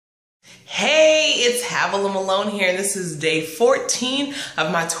Hey, it's Havilah Malone here, and this is day 14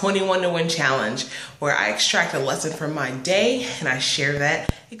 of my 21 to Win challenge, where I extract a lesson from my day and I share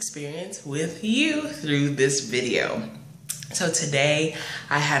that experience with you through this video. So today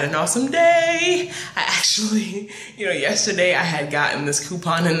I had an awesome day. I actually, yesterday I had gotten this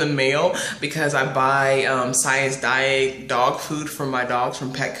coupon in the mail because I buy Science Diet dog food for my dogs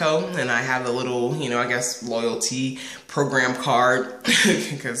from Petco, and I have the little, I guess loyalty program card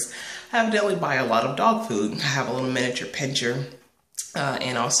because I evidently buy a lot of dog food. I have a little miniature pincher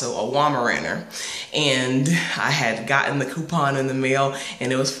and also a Weimaraner, and I had gotten the coupon in the mail,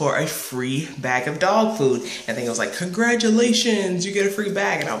 and it was for a free bag of dog food. I think it was like, congratulations, you get a free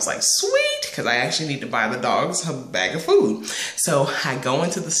bag. And I was like, sweet, because I actually need to buy the dogs a bag of food. So I go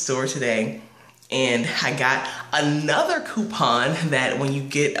into the store today, and I got another coupon that when you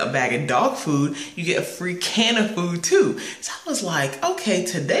get a bag of dog food, you get a free can of food too. So I was like, okay,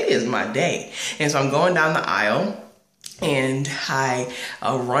 today is my day. And so I'm going down the aisle, and I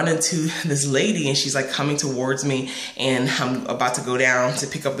run into this lady, and she's like coming towards me, and I'm about to go down to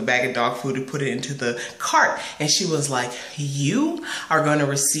pick up the bag of dog food to put it into the cart. And she was like, you are going to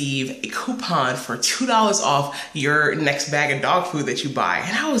receive a coupon for $2 off your next bag of dog food that you buy.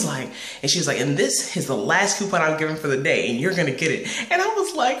 And I was like, and she was like, and this is the last coupon I'm giving for the day, and you're going to get it. And I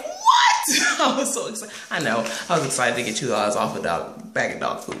was like, what? I was so excited. I know, I was excited to get $2 off a bag of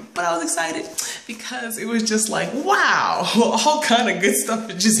dog food, but I was excited because it was just like, wow, all kind of good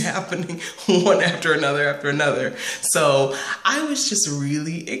stuff is just happening one after another. So I was just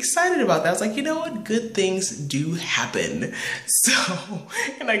really excited about that. I was like, you know what? Good things do happen. So,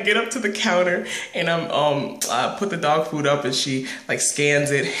 and I get up to the counter, and I put the dog food up, and she like scans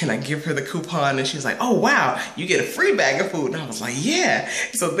it, and I give her the coupon, and she's like, oh wow, you get a free bag of food. And I was like, yeah.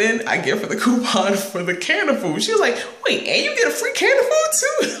 So then I give her the coupon for the can of food. She was like, wait, and you get a free can of food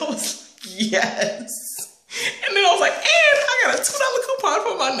too? And I was like, yes. And then I was like, and I got a $2 coupon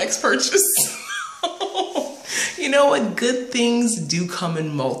for my next purchase. You know what? Good things do come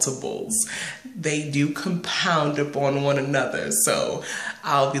in multiples. They do compound upon one another. So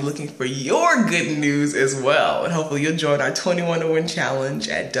I'll be looking for your good news as well. And hopefully you'll join our 21 to Win challenge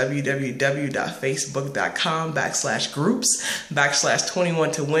at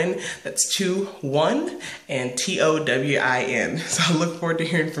www.facebook.com/groups/21 to win. That's 21 and TOWIN. So I look forward to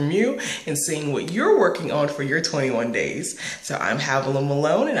hearing from you and seeing what you're working on for your 21 days. So I'm Havilah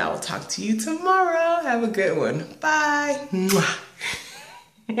Malone, and I will talk to you tomorrow. Have a good one. Bye.